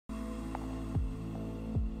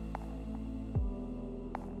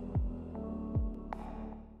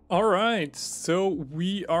Alright, so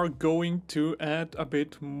we are going to add a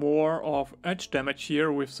bit more of edge damage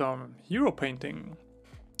here with some hero painting.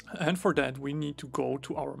 And for that we need to go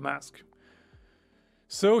to our mask.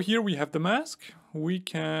 So here we have the mask. We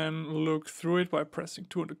can look through it by pressing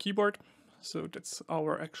 2 on the keyboard. So that's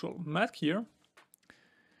our actual mask here.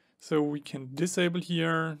 So we can disable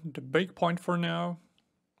here the bake point for now.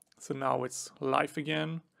 So now it's live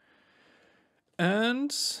again.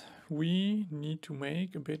 And we need to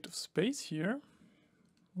make a bit of space here.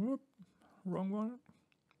 Whoop, wrong one.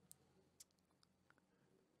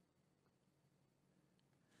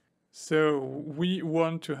 So we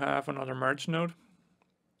want to have another merge node.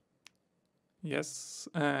 Yes,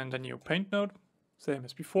 and a new paint node, same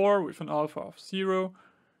as before, with an alpha of 0,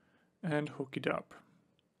 and hook it up.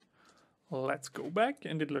 Let's go back,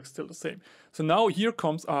 and it looks still the same. So now here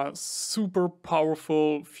comes a super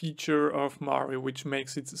powerful feature of Mari, which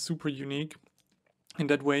makes it super unique in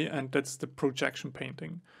that way, and that's the projection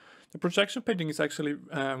painting. The projection painting is actually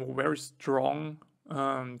a very strong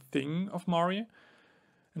thing of Mari,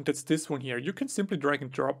 and that's this one here. You can simply drag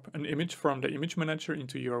and drop an image from the image manager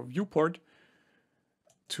into your viewport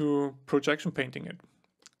to projection painting it.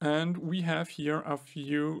 And we have here a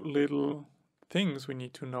few little things we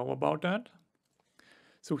need to know about that.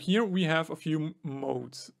 So here we have a few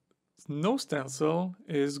modes. No stencil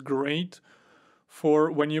is great for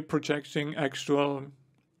when you're projecting actual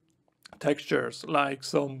textures like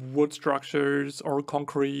some wood structures or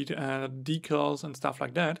concrete and decals and stuff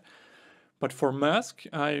like that. But for mask,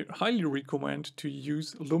 I highly recommend to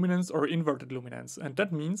use luminance or inverted luminance. And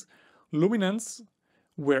that means luminance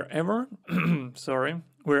wherever,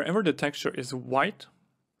 wherever the texture is white,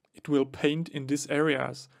 it will paint in these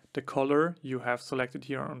areas the color you have selected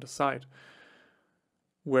here on the side.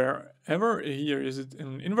 Wherever here is it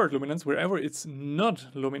in invert luminance, wherever it's not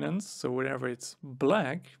luminance, so wherever it's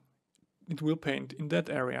black, it will paint in that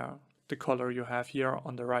area the color you have here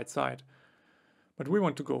on the right side. But we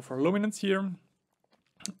want to go for luminance here.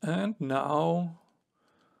 And now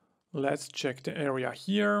let's check the area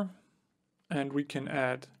here, and we can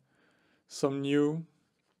add some new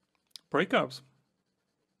breakups.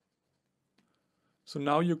 So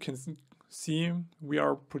now you can see we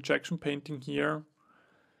are projection painting here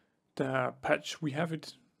the patch we have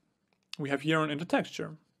here in the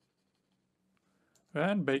texture.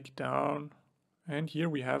 And bake it down, and here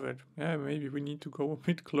we have it. Yeah, maybe we need to go a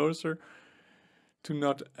bit closer to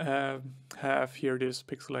not have here this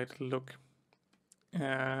pixelated look.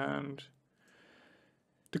 And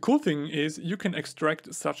the cool thing is you can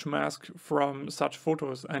extract such mask from such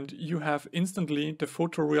photos, and you have instantly the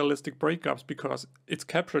photorealistic breakups because it's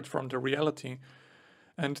captured from the reality.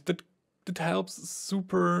 And that helps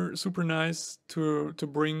super nice to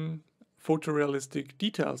bring photorealistic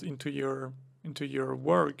details into your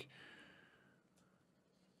work.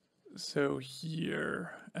 So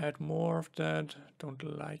here, add more of that. Don't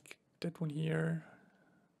like that one here.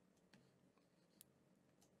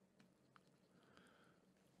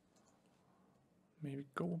 Maybe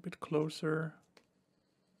go a bit closer.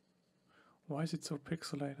 Why is it so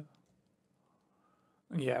pixelated?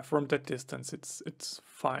 Yeah, from that distance it's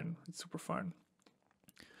fine. It's super fine.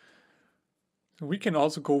 We can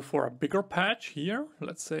also go for a bigger patch here.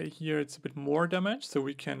 Let's say here it's a bit more damage, so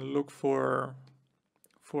we can look for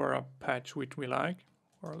a patch which we like.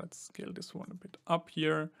 Or let's scale this one a bit up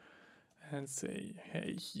here and say,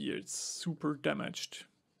 hey, here it's super damaged.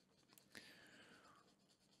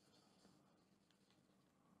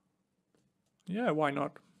 Yeah, why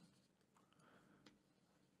not?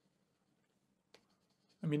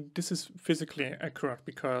 I mean, this is physically accurate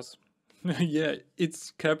because yeah,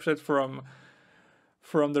 it's captured from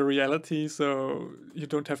the reality, so you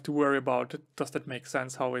don't have to worry about it. Does that make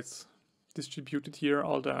sense how it's distributed here,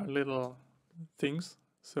 all the little things?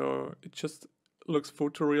 So it just looks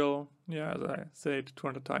photoreal. Yeah, as I said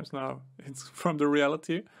 200 times now, it's from the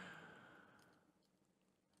reality.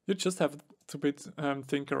 You just have to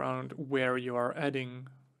think around where you are adding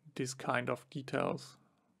this kind of details.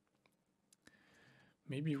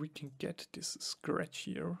 Maybe we can get this scratch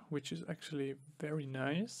here, which is actually very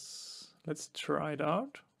nice. Let's try it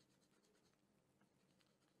out.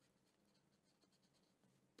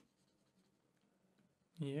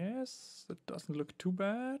 Yes, that doesn't look too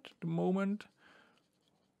bad at the moment.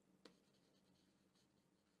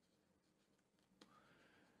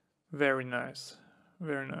 Very nice,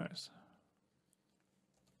 very nice.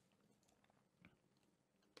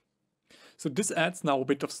 So this adds now a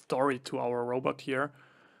bit of story to our robot here,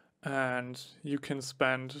 and you can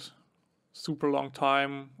spend super long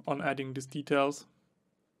time on adding these details.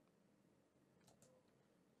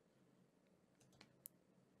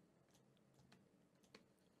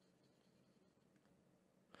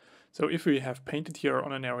 So if we have painted here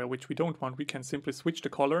on an area which we don't want, we can simply switch the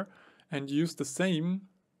color and use the same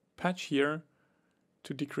patch here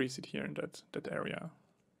to decrease it here in that area.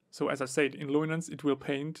 So as I said, in luminance it will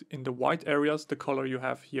paint in the white areas the color you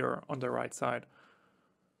have here on the right side.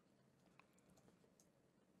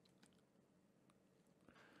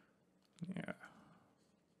 Yeah.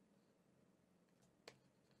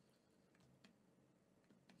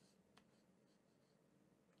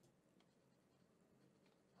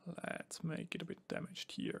 Let's make it a bit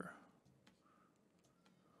damaged here.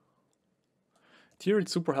 Here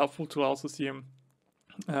it's super helpful to also see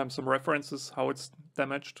some references how it's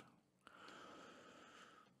damaged.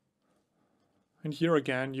 And here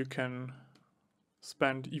again you can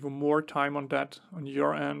spend even more time on that on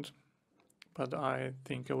your end, but I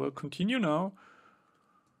think I will continue now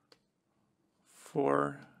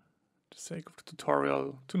for the sake of the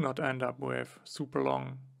tutorial to not end up with super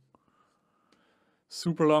long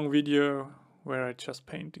video where I'm just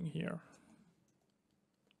painting here.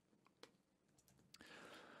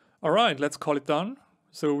 Alright, let's call it done.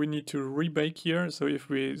 So we need to rebake here. So if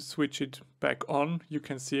we switch it back on, you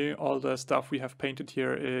can see all the stuff we have painted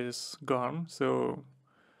here is gone. So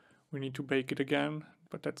we need to bake it again,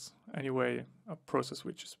 but that's anyway a process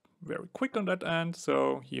which is very quick on that end.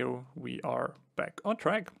 So here we are back on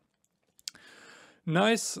track.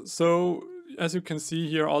 Nice. So as you can see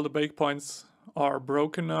here, all the bake points are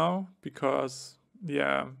broken now because,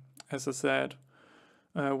 yeah, as I said,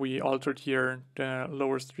 we altered here the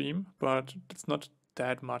lower stream, but it's not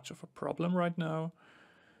that much of a problem right now.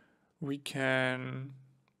 We can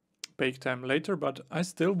bake them later, but I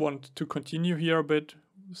still want to continue here a bit,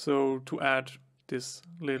 so to add this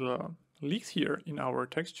little leaks here in our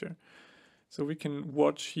texture. So we can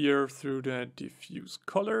watch here through the diffuse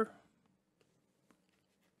color.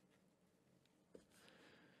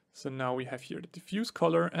 So now we have here the diffuse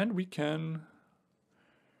color, and we can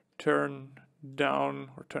turn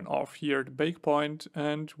down or turn off here the bake point,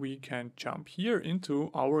 and we can jump here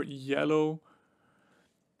into our yellow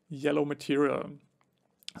material.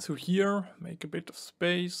 So here make a bit of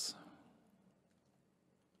space,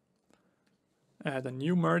 add a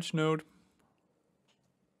new merge node,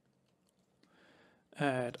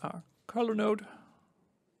 add a color node,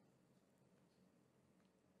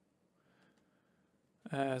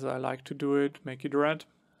 as I like to do it, make it red,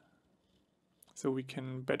 so we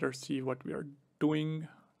can better see what we are doing.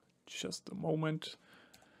 Just a moment.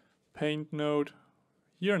 Paint node,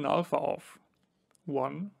 here an alpha of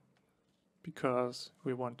 1, because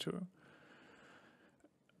we want to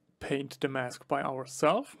paint the mask by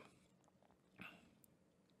ourselves.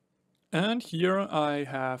 And here I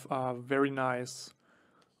have a very nice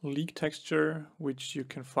leak texture, which you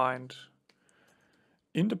can find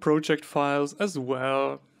in the project files as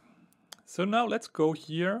well. So now let's go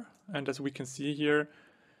here, and as we can see here,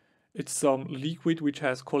 it's some liquid which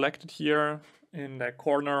has collected here in the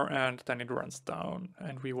corner, and then it runs down,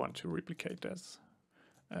 and we want to replicate this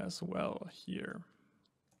as well here.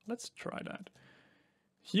 Let's try that.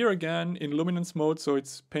 Here again in luminance mode, so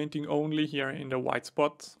it's painting only here in the white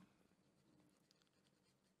spots.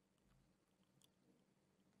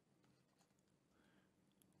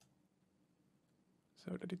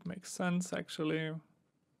 So that it makes sense actually.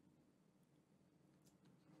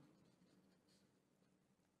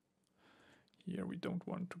 Here we don't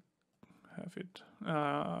want to have it,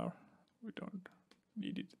 we don't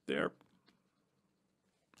need it there.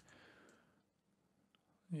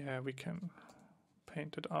 Yeah, we can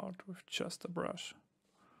paint it out with just a brush.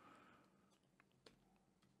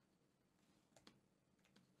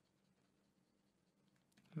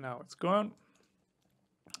 Now it's gone.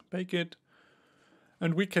 Bake it.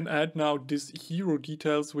 And we can add now this hero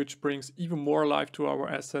details, which brings even more life to our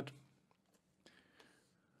asset.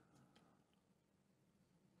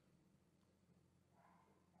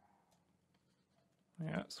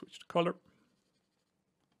 Yeah, switch the color.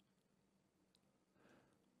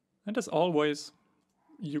 And as always,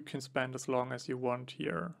 you can spend as long as you want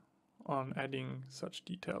here on adding such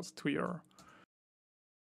details to your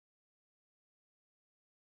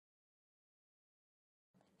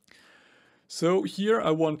So here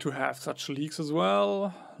I want to have such leaks as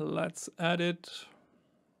well. Let's add it.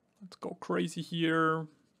 Let's go crazy here.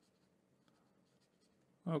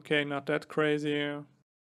 Okay, not that crazy.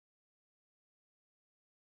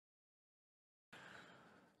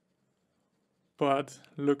 But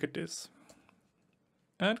look at this.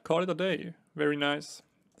 And call it a day. Very nice.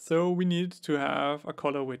 So we need to have a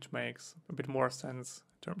color which makes a bit more sense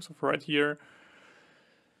in terms of red here.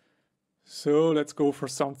 So let's go for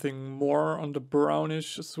something more on the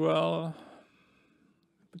brownish as well.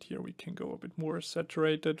 But here we can go a bit more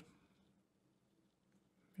saturated.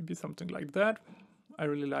 Maybe something like that. I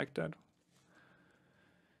really like that.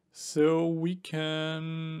 So we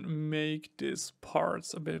can make these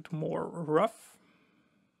parts a bit more rough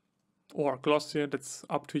or glossier. That's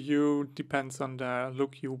up to you, depends on the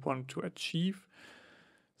look you want to achieve.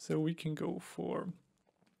 So we can go for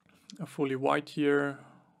a fully white here.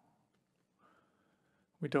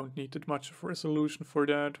 We don't need that much of resolution for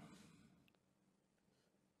that.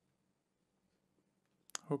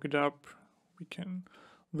 Hook it up. We can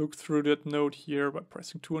look through that node here by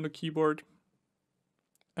pressing 2 on the keyboard.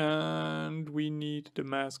 And we need the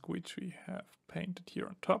mask which we have painted here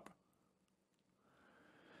on top.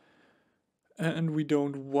 And we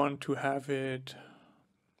don't want to have it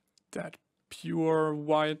that pure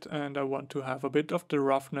white, and I want to have a bit of the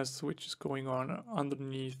roughness which is going on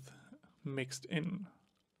underneath mixed in.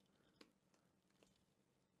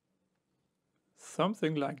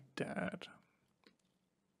 Something like that.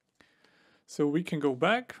 So we can go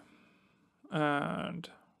back and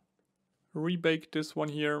rebake this one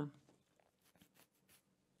here.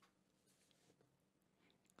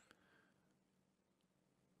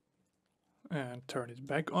 And turn it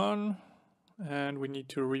back on. And we need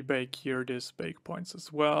to rebake here these bake points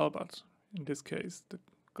as well, but in this case that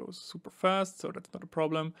goes super fast, so that's not a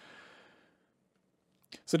problem.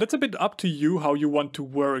 So that's a bit up to you how you want to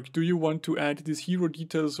work. Do you want to add these hero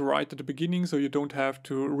details right at the beginning so you don't have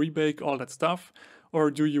to rebake all that stuff?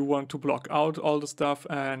 Or do you want to block out all the stuff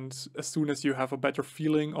and as soon as you have a better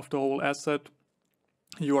feeling of the whole asset,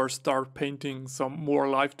 you start painting some more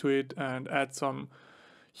life to it and add some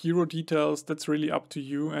hero details? That's really up to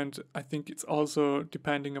you, and I think it's also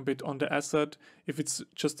depending a bit on the asset. If it's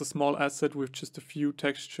just a small asset with just a few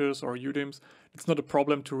textures or UDIMs, it's not a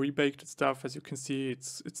problem to rebake that stuff. As you can see,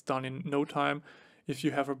 it's done in no time. If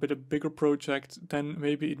you have a bit of bigger project, then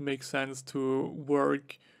maybe it makes sense to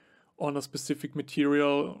work on a specific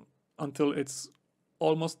material until it's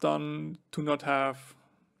almost done, to not have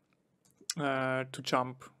to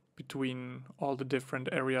jump between all the different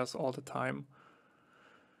areas all the time.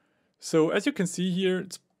 So as you can see here,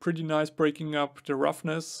 it's pretty nice breaking up the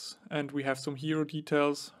roughness, and we have some hero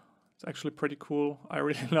details. It's actually pretty cool. I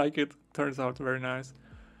really like it. Turns out very nice.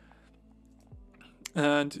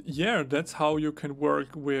 And yeah, that's how you can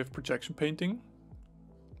work with projection painting.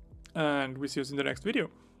 And we see us in the next video.